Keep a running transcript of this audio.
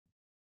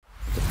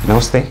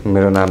नमस्ते,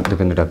 मेरो नाम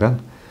दिपेन्द्र ढकाल।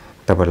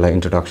 तपाईहरुलाई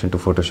इन्ट्रोडक्सन टु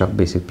फोटोशप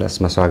बेसिक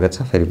प्लसमा स्वागत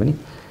छ फेरि पनि।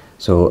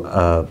 सो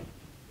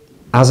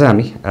आज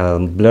हामी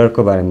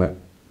ब्लरको बारेमा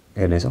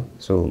हेर्नेछौँ।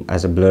 So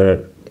as a blur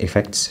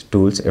effects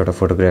tools एउटा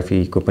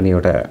फोटोग्राफीको पनि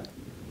एउटा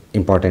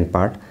इम्पोर्टेन्ट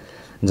पार्ट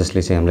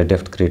जसले चाहिँ हामीलाई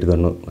डेप्थ क्रिएट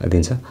गर्नु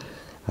दिन्छ।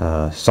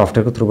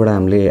 सफ्टवेयरको थ्रुबाट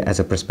हामीले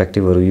एज अ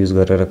पर्सपेक्टिभहरु युज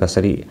गरेर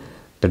कसरी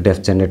त्यो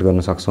डेप्थ जेनेरेट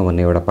गर्न सक्छौँ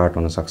भन्ने एउटा पार्ट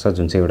हुन सक्छ,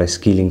 जुन चाहिँ एउटा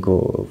स्केलिङको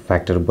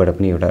फ्याक्टरबाट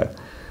पनि एउटा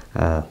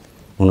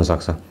हुन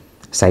सक्छ।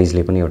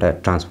 साइजले पनि एउटा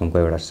ट्रान्सफर्मको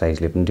एउटा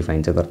साइजले पनि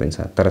डिफाइन चाहिँ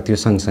गर्दिन्छ। तर त्यो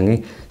सँगसँगै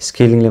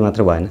स्केलिङले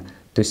मात्र भएन,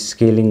 त्यो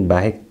स्केलिङ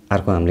बाहेक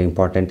अर्को हामीले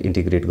इम्पोर्टेन्ट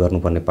इन्टिग्रेट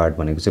गर्नुपर्ने पार्ट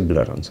भनेको चाहिँ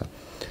ब्लर हुन्छ।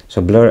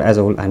 So blur as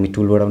a whole हामी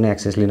टुलबाट पनि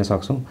एक्सेस लिन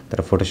सक्छौँ,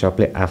 तर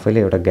फोटोशपले आफैले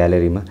एउटा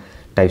ग्यालेरीमा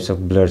टाइप्स अफ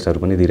ब्लर्सहरू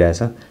पनि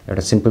दिइरहेछ।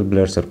 एउटा सिम्पल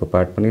ब्लर्सहरूको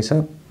पार्ट पनि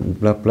छ,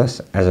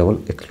 plus as a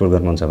whole explore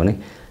गर्नुहुन्छ भने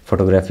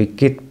फोटोग्राफी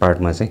किट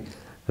पार्टमा चाहिँ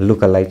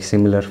लुक अलाइक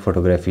सिमिलर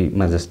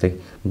फोटोग्राफीमा जस्तै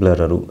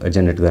ब्लरहरू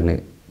जेनेरेट गर्ने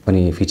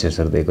पनि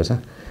फिचर्सहरू दिएको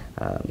छ।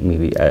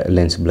 मेबी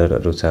लेन्स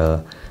ब्लरहरू छ,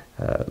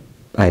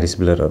 आइरिस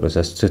ब्लरहरू छ,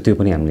 सो त्यो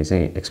पनि हामीले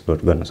चाहिँ एक्सप्लोर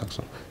गर्न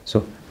सक्छौँ।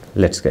 So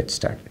let's get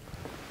start.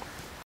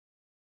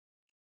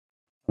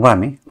 अब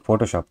हामी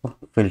फोटोशपको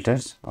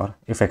फिल्टर्स और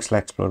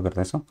इफेक्ट्सलाई एक्सप्लोर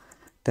गर्दैछौँ।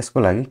 त्यसको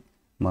लागि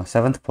म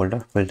 7th फोल्डर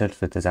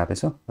फिल्टर्सभित्र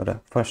जाँदैछु र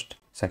फर्स्ट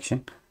सेक्सन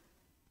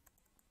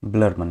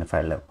ब्लर भन्ने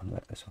फाइललाई ओपन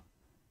गर्दैछु।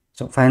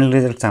 सो फाइनल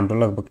रिजल्ट हाम्रो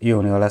लगभग यो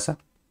हुनेवाला छ।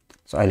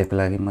 सो अहिलेको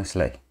लागि म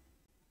यसलाई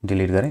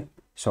डिलिट गरेँ।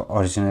 So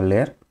original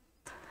layer.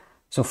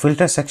 So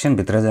filter section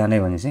भित्र जाने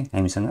भने चाहिँ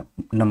हामीसँग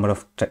नम्बर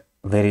अफ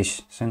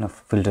भेरिएसन अफ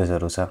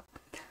फिल्टर्सहरू छ।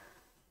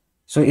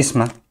 सो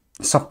यसमा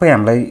सबै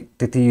हामीलाई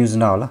त्यति युज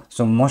नहोला।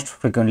 सो मोस्ट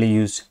फ्रिक्वेन्टली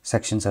युज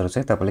सेक्सन्सहरू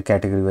चाहिँ तपाईले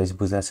क्याटेगोरी वाइज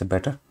बुझ्दा चाहिँ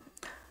बेटर।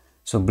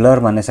 सो ब्लर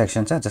भन्ने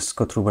सेक्सन छ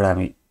जसको थ्रुबाट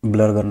हामी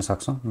ब्लर गर्न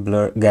सक्छौँ।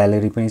 ब्लर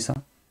ग्यालेरी पनि छ।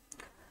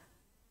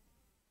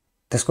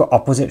 त्यसको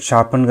अपोजिट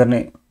शार्पन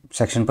गर्ने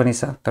सेक्सन पनि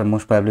छ, तर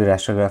मोस्ट प्रोबेबली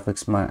रास्टर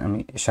ग्राफिक्समा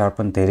हामी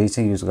शार्पन धेरै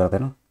चाहिँ युज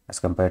गर्दैनौँ as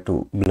compare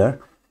to blur.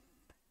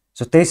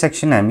 So त्यही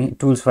सेक्सन हामी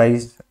टुल्स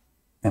वाइज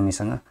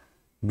हामीसँग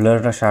ब्लर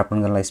र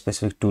शार्पन गर्नलाई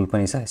स्पेसिफिक टुल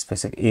पनि छ।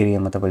 स्पेसिफिक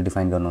एरियामा तपाईले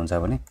डिफाइन गर्नुहुन्छ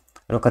भने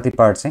र कति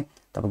पार्ट चाहिँ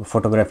तपाईको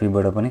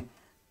फोटोग्राफीबाट पनि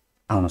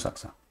आउन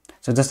सक्छ।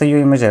 सो जस्तै यो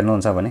इमेज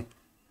हेर्नुहुन्छ भने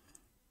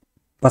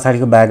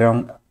पछाडीको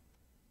ब्याकग्राउन्ड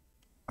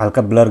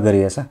हल्का ब्लर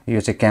गरिएछ।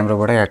 यो चाहिँ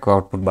क्यामेराबाटै आएको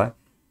आउटपुट भयो।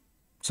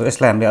 सो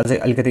यसलाई हामीले अझै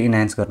अलिकति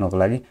इन्हान्स गर्नको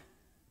लागि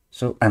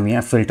सो हामी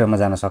यहाँ फिल्टरमा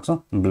जान सक्छौँ,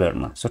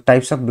 ब्लरमा। सो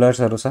टाइप्स अफ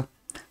ब्लर्सहरू छ।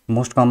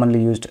 Most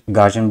commonly used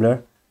guardian blur,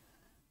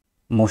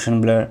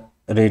 motion blur,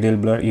 radial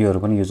blur, योहरू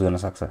पनि युज गर्न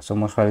सक्छ। सो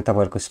मोस्ट प्रोबेबली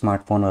तपाईहरुको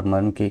स्मार्टफोनहरुमा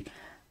पनि केही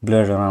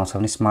ब्लरहरू आउँछ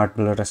भने स्मार्ट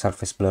ब्लर र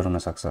सर्फेस ब्लर हुन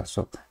सक्छ।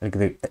 सो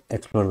अलिकति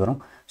एक्सप्लोर गरौँ।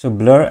 सो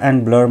ब्लर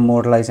एन्ड ब्लर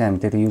मोडलाई चाहिँ हामी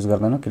त्यति युज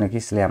गर्दैनौँ किनकि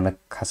यसले हामीलाई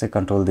खासै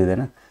कन्ट्रोल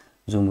दिँदैन।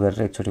 जुम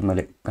गरेर एकचोटि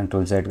मैले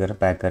कन्ट्रोल जेड गरेर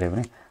ब्याक गरेँ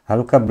भने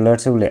हल्का ब्लर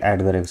चाहिँ उसले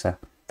एड गरेको छ,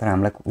 तर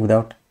हामीलाई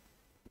विदाउट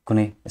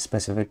कुनै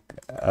स्पेसिफिक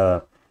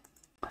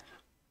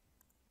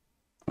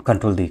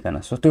कन्ट्रोल दिइकन।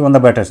 सो त्योभन्दा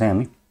बेटर चाहिँ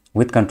हामी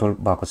विथ कन्ट्रोल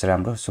भएको चाहिँ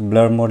राम्रो। सो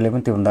ब्लर मोडले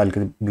पनि त्योभन्दा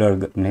अलिकति ब्लर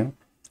गर्ने हो।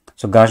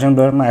 सो गार्जियन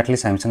ब्लरमा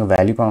एटलिस्ट हामीसँग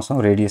भ्याल्यु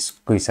पाउँछौँ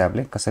रेडियसको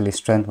हिसाबले। कसैले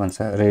स्ट्रेन्थ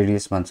भन्छ,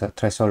 रेडियस भन्छ,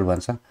 थ्रेसहोल्ड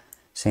भन्छ,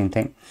 सेम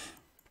थिङ।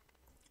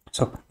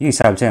 सो यो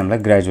हिसाब चाहिँ हामीलाई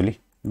ग्रेजुअली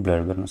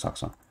ब्लर गर्न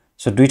सक्छौँ।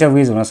 सो दुईटा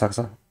वेज हुन सक्छ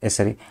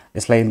यसरी।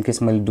 यसलाई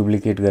इनकेस मैले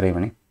डुप्लिकेट गरेँ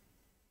भने,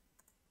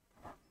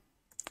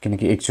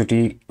 किनकि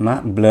एकचोटिमा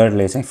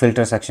ब्लरले चाहिँ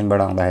फिल्टर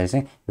सेक्सनबाट आउँदाखेरि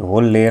चाहिँ यो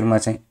होल लेयरमा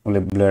चाहिँ उसले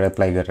ब्लर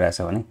एप्लाई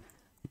गरिरहेछ भने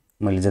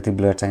मैले जति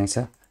ब्लर चाहिन्छ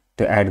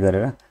त्यो एड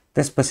गरेर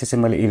त्यसपछि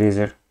चाहिँ मैले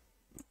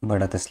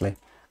इरेजरबाट त्यसलाई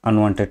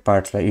अनवान्टेड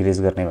पार्ट्सलाई इरेज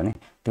गर्ने भने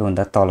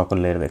त्योभन्दा तलको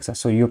लेयर देख्छ।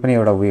 सो यो पनि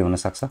एउटा वे हुन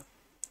सक्छ।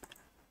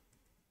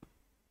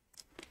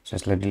 सो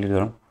यसलाई डिलिट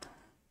गरौँ।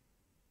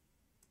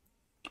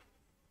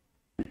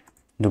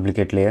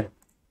 Duplicate layer.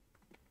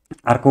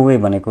 अर्को वे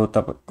भनेको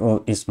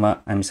तपाईको यसमा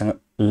हामीसँग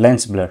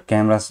लेन्स ब्लर,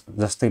 क्यामेरा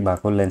जस्तै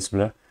भएको लेन्स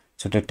ब्लर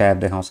छुट्टै ट्याब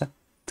देखाउँछ।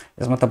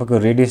 यसमा तपाईको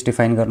रेडियस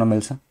डिफाइन गर्न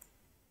मिल्छ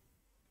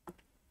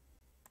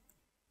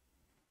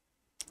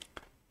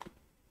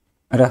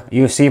र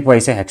यो सेप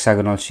वाइज चाहिँ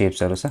हेक्सागोनल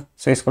शेप्सहरू छ।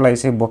 सो यसको लागि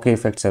चाहिँ बोके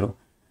इफेक्ट्सहरू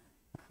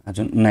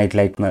जुन नाइट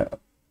लाइटमा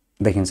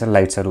देखिन्छ,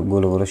 लाइट्सहरू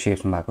गोलो गोलो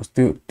शेप्समा भएको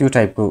त्यो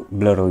टाइपको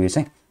ब्लर हो यो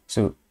चाहिँ।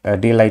 सो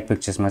डे लाइट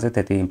पिक्चर्समा चाहिँ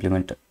त्यति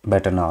इम्प्लिमेन्ट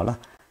बेटर नहोला।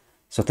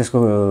 सो त्यसको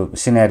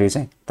सिनेरियो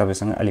चाहिँ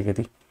तपाईसँग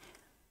अलिकति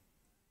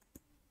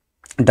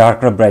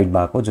डार्क र ब्राइट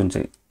भएको जुन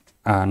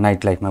चाहिँ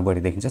नाइट लाइटमा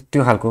बढी देखिन्छ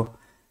त्यो खालको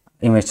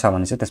इमेज छ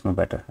भने चाहिँ त्यसमा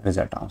बेटर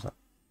रिजल्ट आउँछ।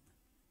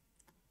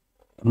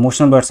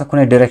 मोसन ब्लर छ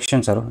कुनै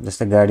डाइरेक्सन्सहरू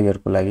जस्तै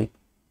गाडीहरूको लागि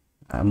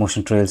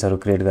मोसन ट्रेल्सहरू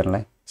क्रिएट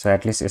गर्नलाई। सो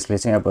एटलिस्ट यसले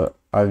चाहिँ अब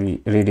अघि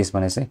रेडियस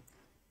भने चाहिँ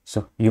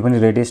सो यो पनि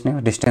रेडियस नै हो,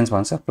 डिस्टेन्स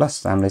भन्छ,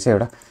 प्लस हामीले चाहिँ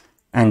एउटा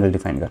एंगल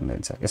डिफाइन गर्न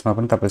दिन्छ। यसमा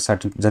पनि तपाईले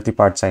सर्टेन जति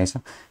पार्ट चाहिन्छ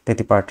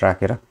त्यति पार्ट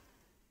राखेर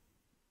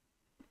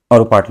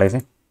अरु पार्टलाई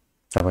चाहिँ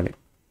तपाईले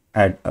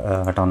एड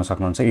हटाउन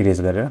सक्नुहुन्छ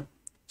इरेज गरेर।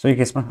 सो यो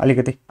केसमा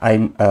अलिकति आई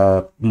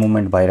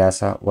मुभमेन्ट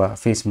भइराछ वा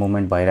फेस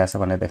मुभमेन्ट भइराछ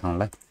भनेर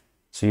देखाउनलाई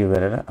सो यो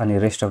गरेर अनि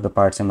रेस्ट अफ द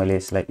पार्ट चाहिँ मैले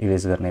यसलाई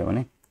इरेज गर्ने हो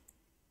भने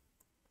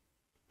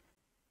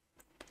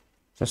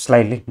सो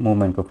स्लाइटली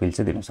मुभमेन्टको फिल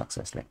चाहिँ दिन सक्छ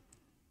यसले।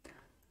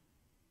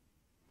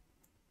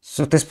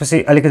 सो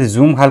त्यसपछि अलिकति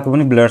जुम खालको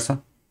पनि ब्लर छ।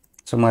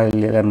 सो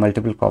मैले यसलाई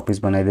multiple copies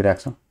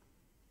बनाइदिइराख्छु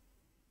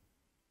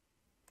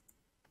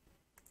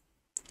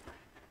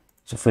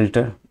so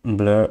filter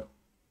blur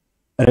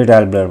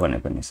radial blur भन्ने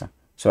पनि छ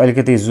सो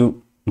अलिकति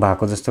जुम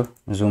भएको जस्तो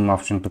जुम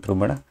अप्सनको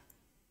थ्रुबाट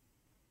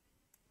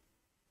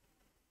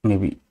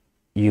मेबी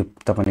यो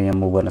तपाईले यहाँ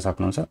मुभ गर्न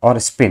सक्नुहुन्छ अर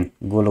स्पिन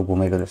गोलो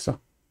घुमेको जस्तो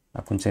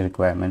कुन चाहिँ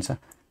रिक्वायरमेन्ट छ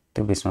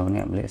त्यो बेसमा पनि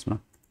हामीले यसमा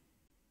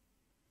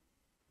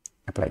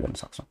एप्लाई गर्न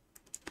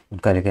सक्छौं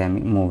कहिलेकाहीँ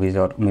हामी मुभिज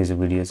अर म्युजिक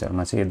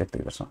भिडियोजहरुमा चाहिँ यो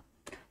देख्दै गर्छौं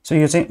सो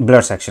यो चाहिँ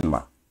ब्लर सेक्सन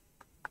भयो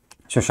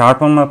सो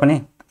शार्पनमा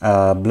पनि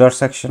blur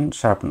section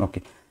sharpen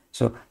okay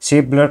so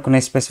shape blur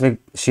कुनै स्पेसिफिक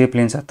शेप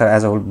लिन्छ तर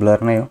एज अ होल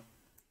ब्लर नै हो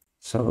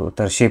सो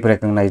तर शेप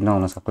रेकग्नाइज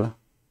नहुन सक्ला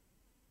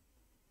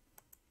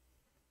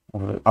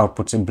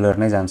आउटपुट चाहिँ ब्लर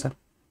नै जान्छ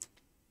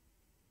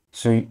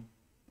सो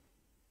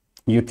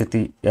यो त्यति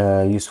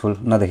युजफुल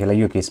नदेखेला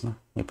यो केसमा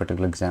यो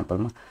पर्टिकुलर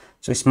एक्जाम्पलमा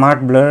सो स्मार्ट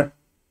ब्लर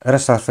र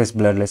सरफेस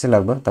ब्लरले चाहिँ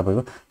लगभग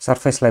तपाईको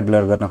सरफेसलाई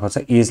ब्लर गर्न खोज्छ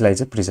एजलाई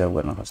चाहिँ प्रिजर्भ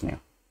गर्न खोज्ने हो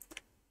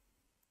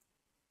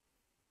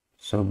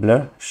सो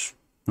ब्लर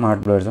स्मार्ट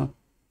ब्लर जो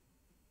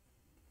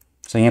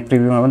सो यहाँ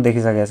प्रिभ्यूमा पनि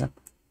देखिसकेको छ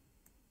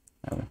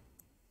अब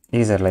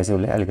एजहरुलाई चाहिँ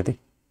उले अलिकति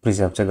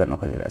प्रिजर्भ चाहिँ गर्न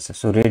खोजिरहेछ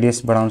सो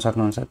रेडियस बढाउन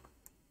सक्नुहुन्छ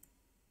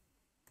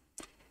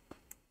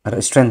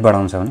र स्ट्रेन्थ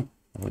बढाउन छ भने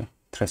उले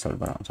थ्रेशोल्ड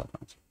बढाउन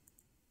सक्नुहुन्छ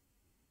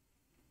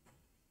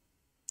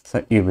सो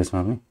यो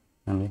बेसमा पनि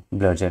हामीले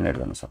ब्लर जेनेरेट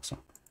गर्न सक्छौं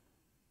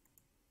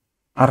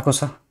अर्को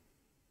छ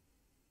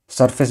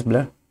सरफेस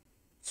ब्लर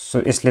सो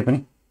यसले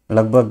पनि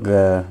लगभग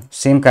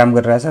सेम काम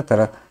गरिरहेछ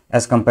तर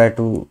as compare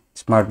to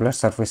smart blur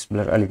surface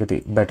blur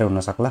अलिकति बेटर हुन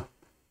सक्ला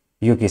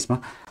यो केसमा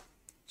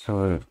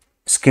सो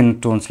स्किन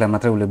टोन्सलाई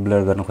मात्र उले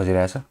ब्लर गर्न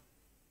खोजिरहेछ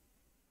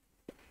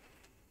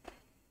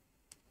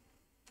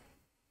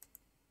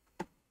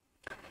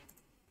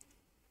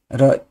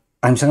र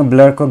हामीसँग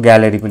ब्लरको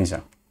ग्यालेरी पनि छ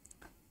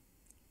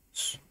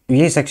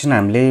यही सेक्सन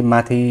हामीले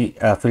माथि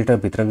फिल्टर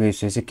भित्र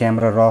गएपछि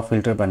क्यामेरा र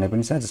फिल्टर भन्ने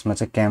पनि छ जसमा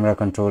चाहिँ क्यामेरा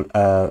कन्ट्रोल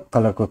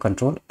कलरको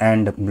कन्ट्रोल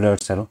एन्ड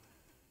ब्लर्सहरु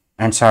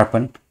एन्ड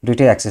शार्पन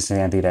दुईटै एक्सेस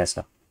यहाँ दिइरहेछ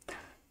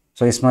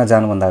सो यसमा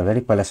जानुभन्दा अगाडि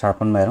पहिला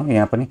शार्पनमा हेरौं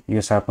यहाँ पनि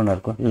यो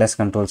शार्पनहरुको लेस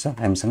कन्ट्रोल छ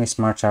हामीसँग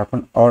smart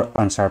sharpen or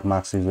unsharp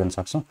marks use गर्न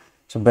सक्छौं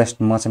सो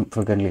बेस्ट म चाहिँ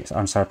फ्रिक्वेन्टली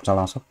अनशार्प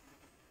चलाउँछु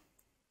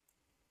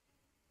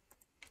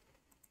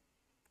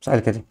सो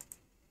अलिकति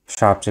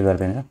शार्प चाहिँ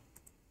गर्दैन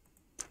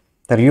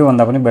तर यो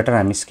भन्दा पनि बेटर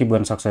हामी स्किप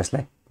गर्न सक्छौं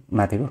यसलाई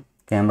माथिको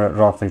क्यामेरा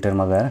र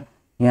फिल्टरमा गएर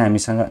यहाँ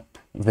हामीसँग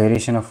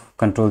भेरिएसन अफ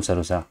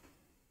कन्ट्रोल्सहरु छ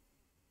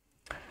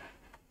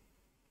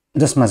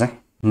जसमा चाहिँ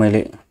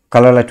मैले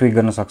कलरलाई ट्विक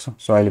गर्न सक्छु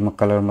सो अहिले म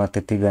कलरमा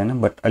त्यति गएन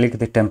बट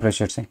अलिकति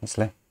टेम्परेचर चाहिँ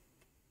यसलाई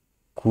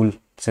कुल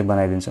चाहिँ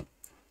बनाइदिन्छु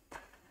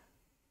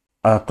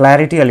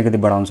क्ल्यारिटी अलिकति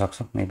बढाउन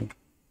सक्छु मेबी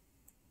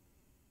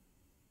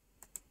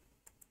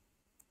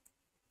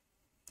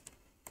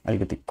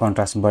अलिकति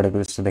कन्ट्रास्ट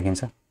बढेको जस्तो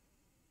देखिन्छ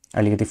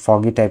अलिकति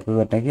फगी टाइपको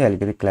गर्ने कि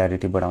अलिकति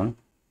क्ल्यारिटी बढाउन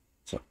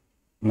सो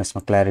म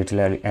यसमा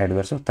क्ल्यारिटीलाई एड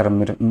गर्छु तर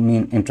मेरो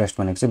मेन इन्ट्रेस्ट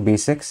भनेको चाहिँ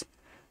बेसिक्स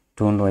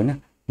टोन होइन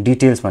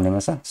डिटेल्स भन्नेमा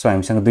छ सो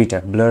हामीसँग दुईटा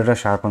ब्लर र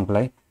शार्पनको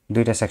लागि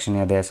दुईटा सेक्सन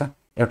यहाँ दिएको छ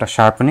एउटा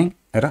शार्पनिङ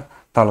र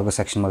तलको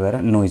सेक्सनमा गएर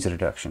नोइज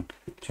रिडक्सन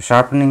सो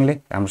शार्पनिङले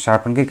हाम्रो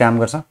शार्पनकै काम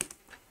गर्छ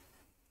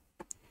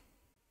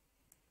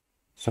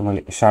सो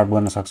मैले शार्प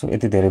गर्न सक्छु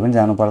यति धेरै पनि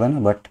जानु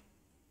पर्दैन बट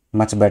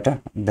मच बेटर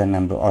देन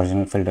हाम्रो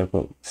ओरिजिनल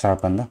फिल्टरको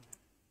शार्प भन्दा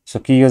सो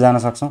कि यो जान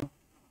सक्छौं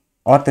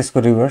अर त्यसको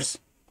रिभर्स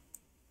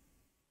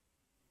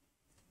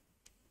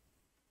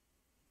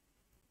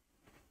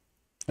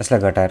यसलाई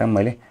घटाएर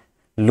मैले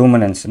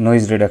लुमिनेन्स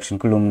नोइज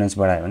रिडक्सनको लुमिनेन्स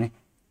बढायो भने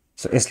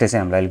सो यसले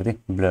चाहिँ हामीलाई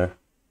अलिकति ब्लर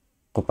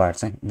को पार्ट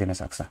चाहिँ दिन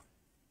सक्छ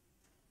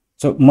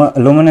सो म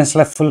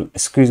लुमिनेन्सलाई फुल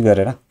स्क्विज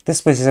गरेर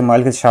त्यसपछि चाहिँ म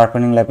अलिकति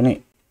शार्पनिङलाई पनि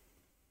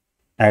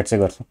एड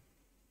चाहिँ गर्छु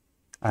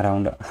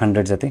अराउन्ड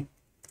 100 जति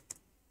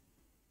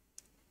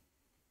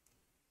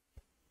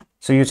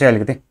सो यो चाहिँ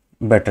अलिकति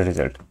बेटर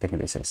रिजल्ट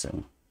देखिँदैछ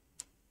यसमा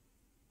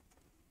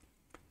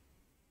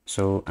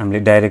सो हामीले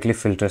डाइरेक्टली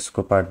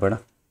फिल्टर्सको पार्टबाट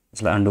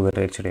यसलाई अन्डु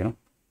गरेर एकचोटि हेरौँ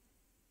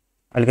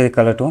अलिकति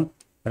कलर टोन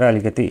र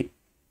अलिकति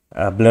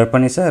ब्लर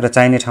पनि छ र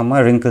चाहिने ठाउँमा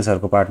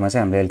रिंकल्सहरुको पार्टमा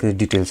चाहिँ हामीले अलिकति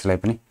डिटेल्सलाई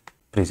पनि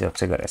प्रिजर्भ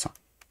चाहिँ गरेछौं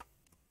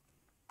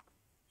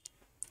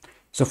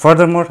सो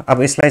फर्दरमोर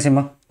अब यसलाई चाहिँ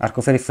म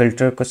अर्को फेरि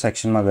फिल्टरको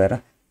सेक्सनमा गएर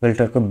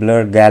फिल्टरको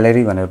ब्लर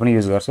ग्यालेरी भनेर पनि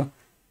युज गर्छु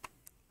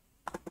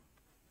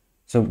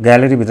सो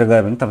ग्यालेरी भित्र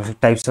गयो भने तपाईको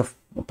टाइप्स अफ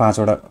 5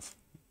 वटा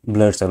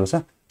ब्लर्सहरु छ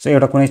सो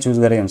एउटा कुनै चुज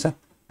गरे हुन्छ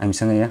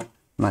हामीसँग यहाँ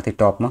माथि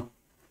टपमा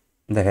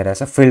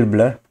देखाइरहेछ field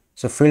blur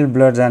so field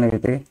blur जाने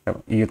बित्तिकै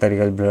यो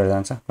तरिकाले ब्लर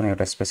जान्छ कुनै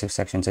एउटा स्पेसिफिक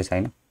सेक्सन चाहिँ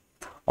छैन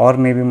और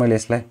मेबी मैले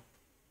यसलाई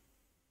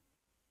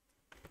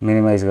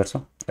मिनिमाइज गर्छु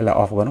यसलाई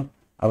अफ गरौँ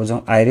अब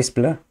जाउँ आइरिस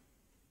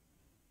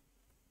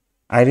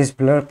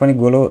ब्लर पनि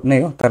गोलो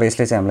नै हो तर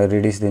यसले चाहिँ हामीलाई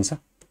रेडियस दिन्छ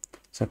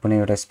सो कुनै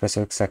एउटा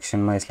स्पेसिफिक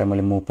सेक्सनमा यसलाई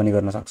मैले मुभ पनि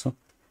गर्न सक्छु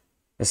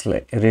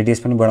यसलाई रेडियस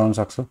पनि बढाउन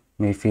सक्छु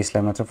मेबी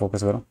फेसलाई मात्र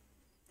फोकस गरौँ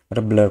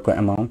र ब्लरको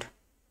अमाउन्ट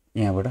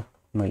यहाँबाट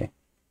मैले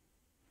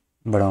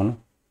बढाउन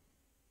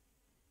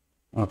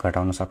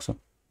घटाउन सक्छु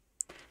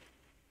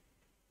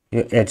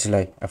यो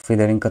एजलाई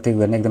फिदरिङ कति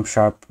गर्ने एकदम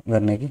शार्प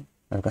गर्ने कि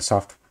हल्का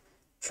सफ्ट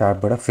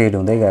शार्पबाट फेड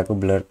हुँदै गएको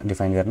ब्लर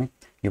डिफाइन गर्ने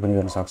यो पनि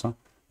गर्न सक्छौँ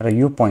र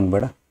यो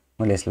पोइन्टबाट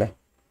मैले यसलाई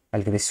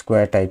अलिकति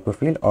स्क्वायर टाइपको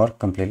फिल अर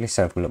कम्प्लिटली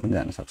सर्कुलर पनि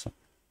जान सक्छौँ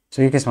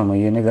सो यो केसमा म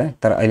यो नै गरेँ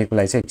तर अहिलेको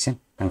लागि चाहिँ एकछिन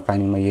हामी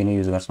फाइनलमा यो नै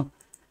युज गर्छौँ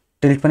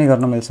टिल्ट पनि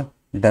गर्न मिल्छ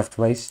depth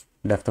wise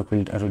depth of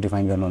फिल्डहरू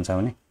define गर्नुहुन्छ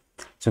भने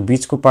सो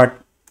बिचको पार्ट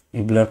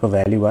यो ब्लरको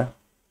भ्याल्यु भयो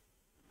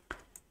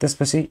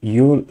त्यसपछि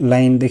यो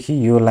लाइनदेखि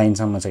यो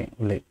लाइनसम्म चाहिँ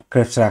उसले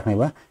क्रेप्स राख्ने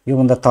भयो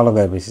योभन्दा तल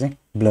गएपछि चाहिँ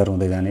ब्लर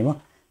हुँदै जाने भयो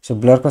सो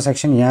ब्लरको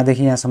सेक्सन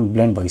यहाँदेखि यहाँसम्म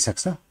ब्लेन्ड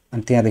भइसक्छ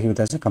अनि त्यहाँदेखि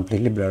उता चाहिँ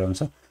कम्प्लिटली ब्लर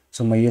हुन्छ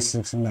सो म यस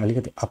सेक्सनलाई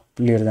अलिकति अप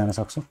लिएर जान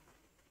सक्छु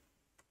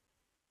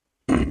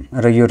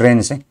र यो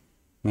रेन्ज चाहिँ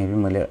मेबी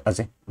मैले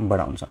अझै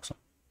बढाउन सक्छु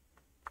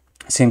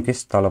सेम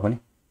केस तल पनि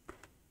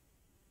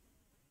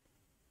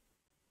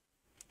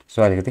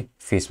सो अलिकति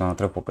फेसमा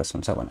मात्र फोकस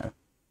हुन्छ भनेर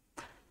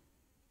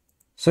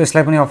सो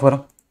यसलाई पनि अफ गरौँ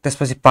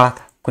त्यसपछि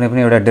पाथ कुनै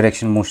पनि एउटा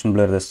डाइरेक्सन मोसन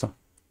ब्लर जस्तो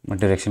म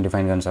डाइरेक्सन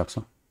डिफाइन गर्न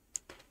सक्छु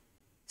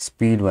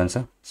स्पिड भन्छ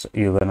सो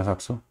यो गर्न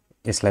सक्छु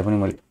यसलाई पनि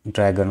मैले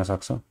ड्र्याग गर्न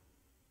सक्छु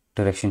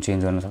डाइरेक्सन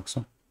चेन्ज गर्न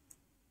सक्छु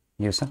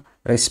यो छ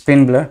र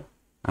स्पिन ब्लर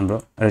हाम्रो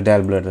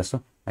रेडायल ब्लर जस्तो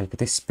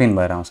अलिकति स्पिन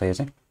भएर आउँछ यो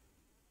चाहिँ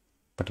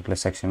पर्टिकुलर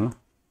सेक्सनमा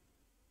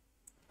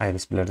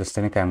आइरिस ब्लर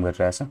जस्तै नै काम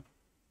गरिरहेछ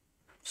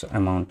सो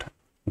अमाउन्ट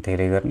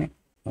धेरै गर्ने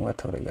वा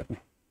थोरै गर्ने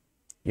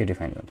यो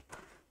डिफाइन गर्नु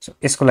सो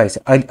यसको लागि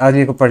चाहिँ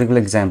अहिलेको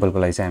पर्टिकुलर इक्जाम्पलको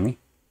लागि चाहिँ हामी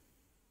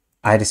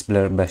आइरिस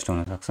ब्लर बेस्ट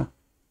हुनसक्छ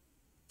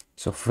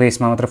सो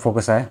फेसमा मात्र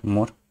फोकस आयो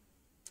मोर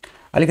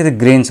अलिकति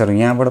ग्रेन्सहरू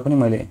यहाँबाट पनि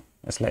मैले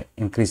यसलाई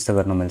इन्क्रिज त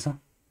गर्न मिल्छ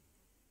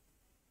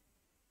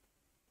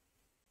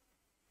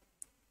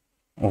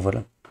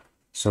ओभरअल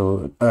सो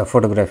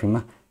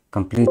फोटोग्राफीमा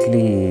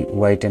कम्प्लिटली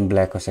वाइट एन्ड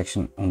ब्ल्याकको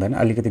सेक्सन हुँदैन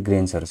अलिकति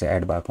ग्रेन्सहरू चाहिँ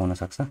एड भएको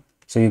हुनसक्छ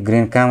सो यो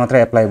ग्रेन कहाँ मात्र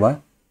एप्लाई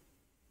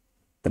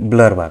भयो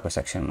ब्लर भएको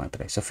सेक्सन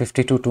मात्रै सो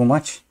 52 टु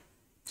मच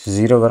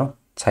 0 गरौँ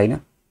छैन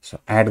सो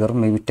एड गरौँ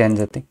मेबी 10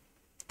 जति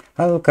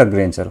हल्का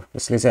ग्रेन्सहरू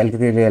यसले चाहिँ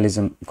अलिकति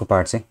रियलिजमको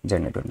पार्ट चाहिँ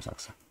जेनेरेट गर्न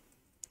सक्छ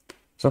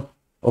सो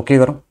ओके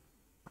गरौँ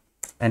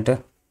एन्टर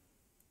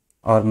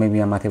अर मेबी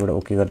यहाँ माथिबाट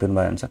ओके गरिदिनु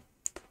भयो हुन्छ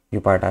यो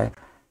पार्ट आयो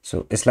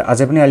सो यसलाई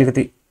अझै पनि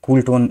अलिकति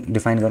कुल टोन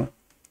डिफाइन गरौँ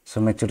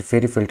सो म एकचोटि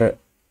फेरि फिल्टर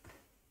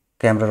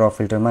क्यामेरा र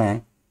फिल्टरमा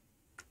आएँ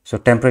सो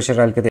टेम्परेचर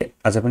अलिकति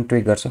अझै पनि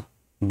ट्विक गर्छु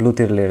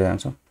ब्लूतिर लिएर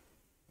जान्छु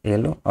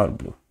येलो अर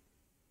ब्लू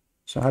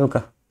सो हल्का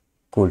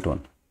कुल टोन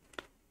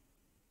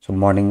सो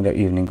मर्निङ र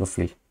इभिनिङको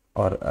फिल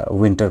अर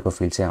विन्टरको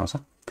फिल चाहिँ आउँछ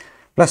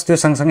प्लस त्यो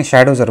सँगसँगै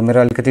स्याडोजहरू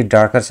मेरो अलिकति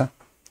डार्कर छ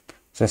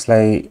सो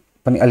यसलाई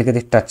पनि अलिकति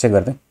टच चाहिँ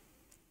गर्दै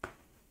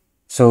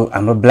सो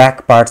हाम्रो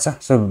ब्ल्याक पार्ट छ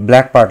सो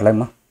ब्ल्याक पार्टलाई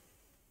म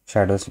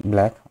स्याडोज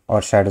ब्ल्याक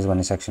अर स्याडोज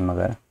भन्ने सेक्सनमा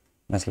गएर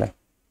यसलाई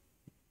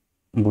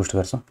बुस्ट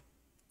गर्छु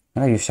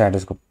हैन यो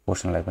स्याडोजको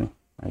पोर्सनलाई पनि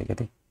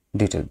अलिकति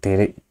डिटेल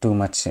धेरै टु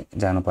मच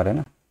जानु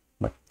परेन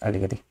बट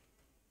अलिकति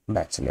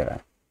ब्याक चाहिँ लिएर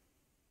आएँ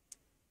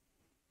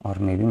अर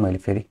मेबी मैले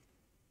फेरि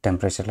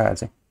टेम्परेचरलाई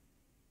अझै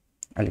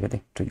अलिकति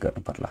ट्विक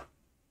गर्नु पर्ला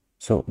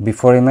so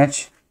before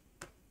image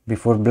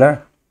before blur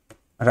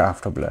र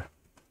आफ्टर ब्लर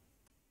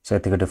सो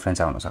यतिको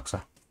डिफरेन्स आउन सक्छ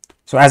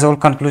सो एज अल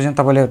कन्क्लुजन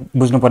तपाईँले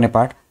बुझ्नुपर्ने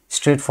पार्ट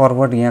स्ट्रेट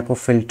फरवर्ड यहाँको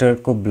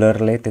फिल्टरको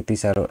ब्लरले त्यति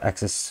साह्रो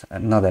एक्सेस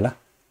नदेला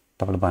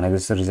तपाईँले भनेको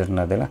जस्तो रिजल्ट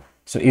नदेला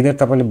सो इदर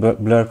तपाईँले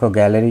ब्लरको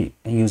ग्यालेरी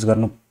युज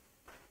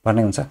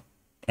गर्नुपर्ने हुन्छ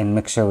एन्ड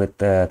मिक्सचर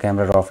विथ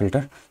क्यामेरा र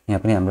फिल्टर यहाँ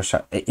पनि हाम्रो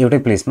एउटै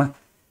प्लेसमा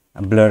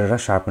ब्लर र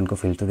सार्पनको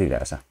फिल्टर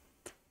दिइरहेछ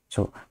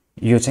सो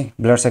यो चाहिँ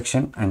ब्लर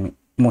सेक्सन हामी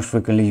मोस्ट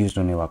फ्रिक्वेन्टली युज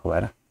हुने भएको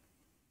भएर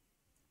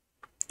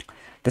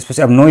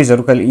त्यसपछि अब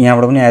नोइजहरू कहिले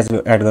यहाँबाट पनि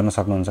एड गर्न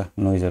सक्नुहुन्छ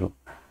नोइजहरू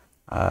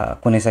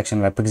कुनै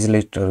सेक्सनलाई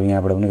पिक्सेलेटहरू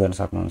यहाँबाट पनि गर्न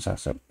सक्नुहुन्छ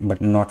so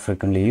but not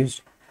frequently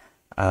use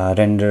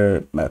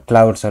render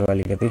क्लाउड्सहरू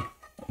अलिकति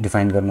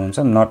डिफाइन गर्नुहुन्छ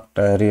नट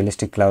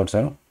रियलिस्टिक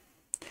क्लाउड्सहरू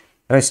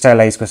र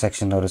स्टाइलाइजको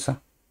सेक्सनहरू छ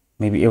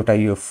मेबी एउटा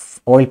यो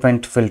ओइल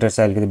पेन्ट फिल्टर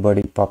चाहिँ अलिकति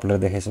बढी पपुलर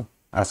देखेछु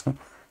आजकल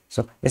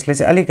सो यसले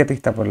चाहिँ अलिकति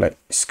तपाईँलाई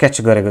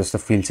स्केच गरेको जस्तो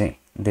फिल चाहिँ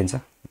दिन्छ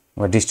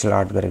वा डिजिटल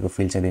आर्ट गरेको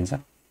फिल चाहिँ दिन्छ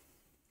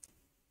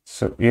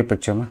सो यो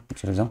पिक्चरमा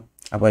छिटो जाउँ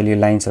अब अहिले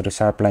लाइन्सहरू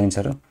सार्प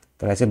लाइन्सहरू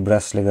त्यसलाई चाहिँ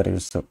ब्रसले गरेको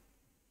जस्तो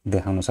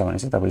देखाउनु छ भने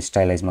चाहिँ तपाईँले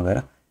स्टाइलाइजमा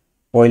गएर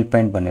ओइल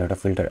पेन्ट भन्ने एउटा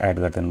फिल्टर एड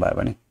गरिदिनु भयो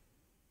भने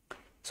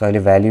सो अहिले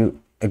भ्याल्यु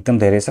एकदम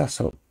धेरै छ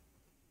सो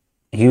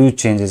ह्युज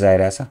चेन्जेस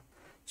आइरहेछ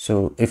so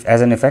if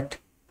as an effect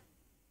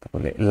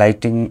तपाईँले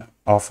लाइटिङ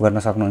अफ गर्न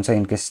सक्नुहुन्छ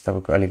इन केस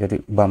तपाईँको अलिकति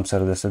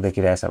बम्प्सहरू जस्तो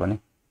देखिरहेछ भने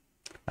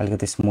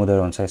अलिकति स्मुदर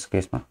हुन्छ यस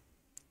केसमा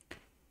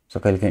सो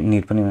कहिलेकाहीँ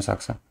निड पनि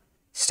हुनसक्छ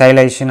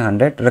स्टाइलाइजेसन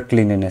 100 र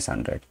क्लिननेस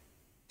 100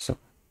 सो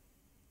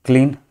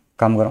क्लिन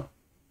कम गरौँ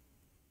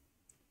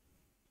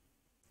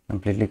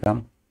कम्प्लिटली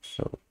कम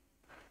सो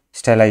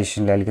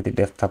स्टाइलाइजेसनले अलिकति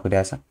डेप्थ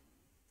थपिरहेछ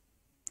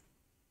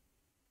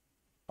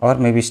अर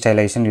मेबी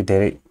स्टाइलाइजेसन यो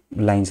धेरै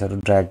लाइन्सहरू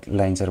ड्र्याग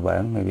लाइन्सहरू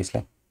भयो भने मेबी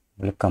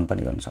यसलाई कम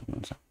पनि गर्न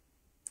सक्नुहुन्छ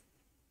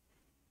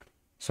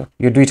सो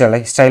यो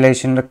दुईटालाई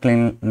स्टाइलाइजेसन र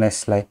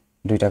क्लिननेसलाई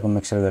दुईटाको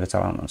मिक्सर गरेर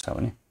चलाउनुहुन्छ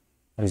भने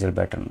रिजल्ट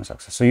बेटर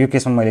हुनसक्छ सो यो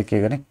केसमा मैले के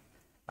गरेँ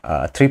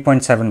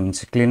 3.7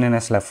 हुन्छ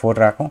क्लिननेसलाई 4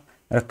 राखौँ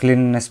र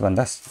क्लिननेस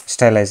भन्दा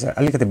स्टाइलाइजर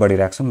अलिकति बढी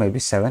राख्छौँ मेबी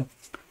 7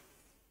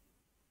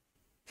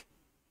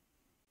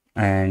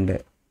 एन्ड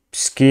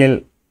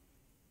स्केल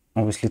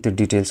अभियसली त्यो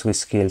डिटेल्सको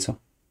स्केल छ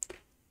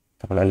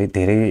तपाईँलाई अलि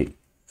धेरै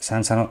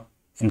सानो सानो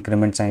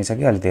इन्क्रिमेन्ट चाहिन्छ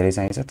कि अलि धेरै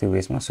चाहिन्छ त्यो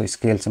बेसमा सो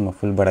स्केल चाहिँ म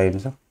फुल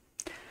बढाइदिन्छु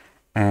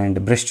एन्ड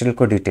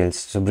ब्रिस्टलको डिटेल्स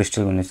सो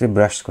ब्रिस्टल भनेपछि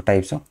ब्रसको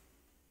टाइप छ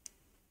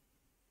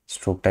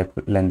स्ट्रोक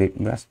टाइप लेन्दी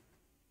ब्रस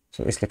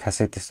सो यसले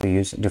खासै त्यस्तो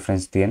युज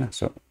डिफरेन्स दिएन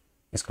सो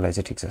यसको लागि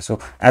चाहिँ ठिक छ सो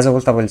एज अ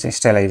होल तपाईले चाहिँ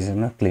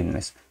स्टाइलाइजेसन र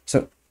क्लिननेस सो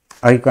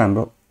अहिलेको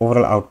हाम्रो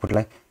ओभरअल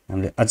आउटपुटलाई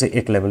हामीले अझै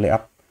एक लेभलले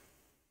अप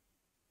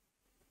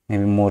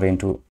मेबी मोर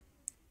इन्टु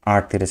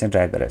आर्टतिर चाहिँ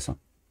ड्राइभ गरेछौँ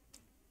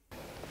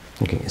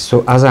ओके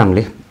सो आज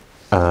हामीले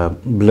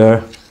ब्लर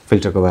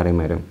फिल्टरको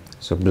बारेमा हेऱ्यौँ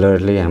सो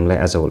ब्लरले हामीलाई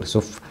एज अ होल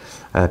सो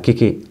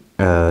के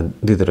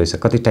दिँदो रहेछ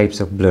कति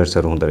टाइप्स अफ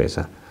ब्लर्सहरू हुँदो रहेछ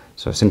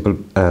सो सिम्पल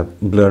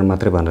ब्लर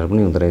मात्रै भनेर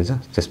पनि हुँदो रहेछ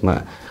त्यसमा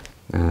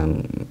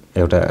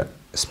एउटा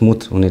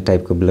स्मुथ हुने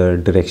टाइपको ब्लर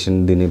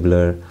डिरेक्सन दिने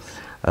ब्लर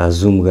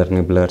जुम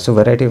गर्ने ब्लर सो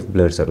भेराइटी अफ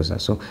ब्लर्सहरू छ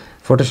सो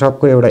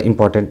फोटोसपको एउटा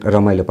इम्पोर्टेन्ट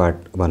रमाइलो पार्ट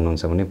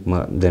भन्नुहुन्छ भने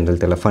म जेनरल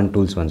त्यसलाई फन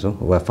टुल्स भन्छु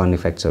वा फन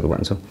इफेक्ट्सहरू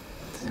भन्छु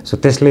सो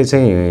त्यसले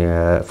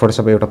चाहिँ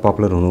फोटोसप एउटा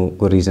पपुलर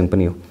हुनुको रिजन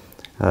पनि हो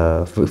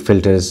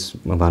फिल्टर्स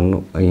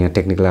भन्नु यहाँ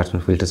टेक्निकल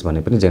आर्ट्समा फिल्टर्स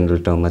भने पनि जेनरल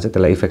टर्ममा चाहिँ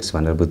त्यसलाई इफेक्ट्स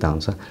भनेर बुझ्दा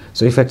हुन्छ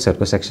सो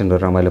इफेक्ट्सहरूको सेक्सन र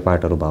रमाइलो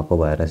पार्टहरू भएको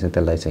भएर चाहिँ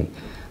त्यसलाई चाहिँ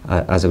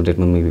आजको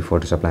डेटमा मेबी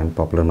फोटोसपलाई हामी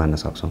पपुलर मान्न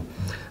सक्छौँ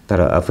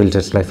तर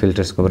फिल्टर्सलाई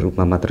फिल्टर्सको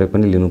रूपमा मात्रै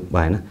पनि लिनु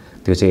भएन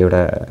त्यो चाहिँ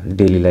एउटा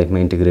डेली लाइफमा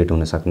इन्टिग्रेट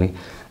हुन सक्ने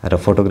र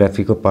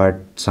फोटोग्राफीको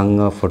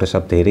पार्टसँग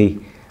फोटोसप धेरै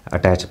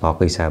अट्याच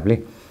भएको हिसाबले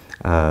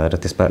र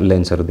त्यसमा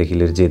लेन्सहरूदेखि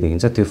लिएर जे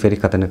देखिन्छ त्यो फेरि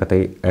कतै न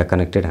कतै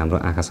कनेक्टेड हाम्रो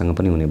आँखासँग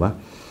पनि हुने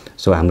भयो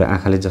सो हाम्रो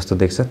आँखाले जस्तो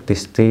देख्छ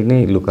त्यस्तै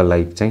नै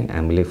लुकलाइक चाहिँ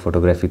हामीले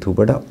फोटोग्राफी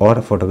थ्रुबाट अर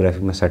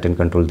फोटोग्राफीमा सर्टेन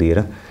कन्ट्रोल दिएर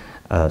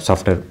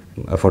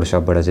सफ्टवेयर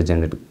फोटोसपबाट चाहिँ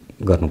जेनेरेट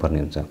गर्नुपर्ने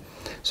हुन्छ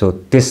सो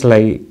त्यसको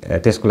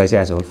लागि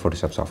चाहिँ as a whole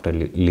Photoshop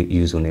software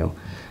use हुने हो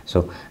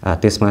सो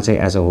त्यसमा चाहिँ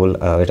एज अ होल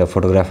एउटा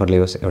फोटोग्राफरले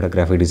होस् एउटा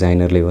ग्राफिक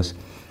डिजाइनरले होस्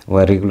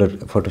वा रेगुलर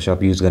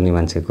फोटोसप युज गर्ने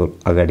मान्छेको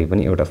अगाडि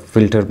पनि एउटा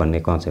फिल्टर भन्ने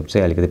कन्सेप्ट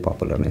चाहिँ अलिकति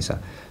पपुलर नै छ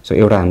सो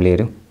एउटा हामीले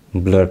हेऱ्यौँ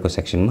ब्लरको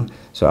सेक्सनमा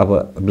सो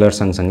अब ब्लर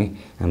सँगसँगै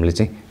हामीले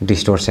चाहिँ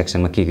डिस्टोर्ट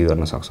सेक्सनमा के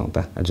गर्न सक्छौँ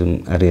त जुन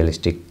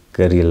रियलिस्टिक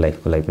रियल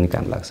लाइफको लागि पनि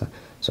काम लाग्छ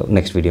सो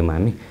नेक्स्ट भिडियोमा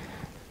हामी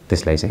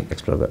त्यसलाई चाहिँ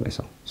एक्सप्लोर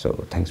गर्नेछौँ so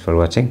thanks for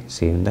watching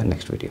C you in the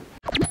next video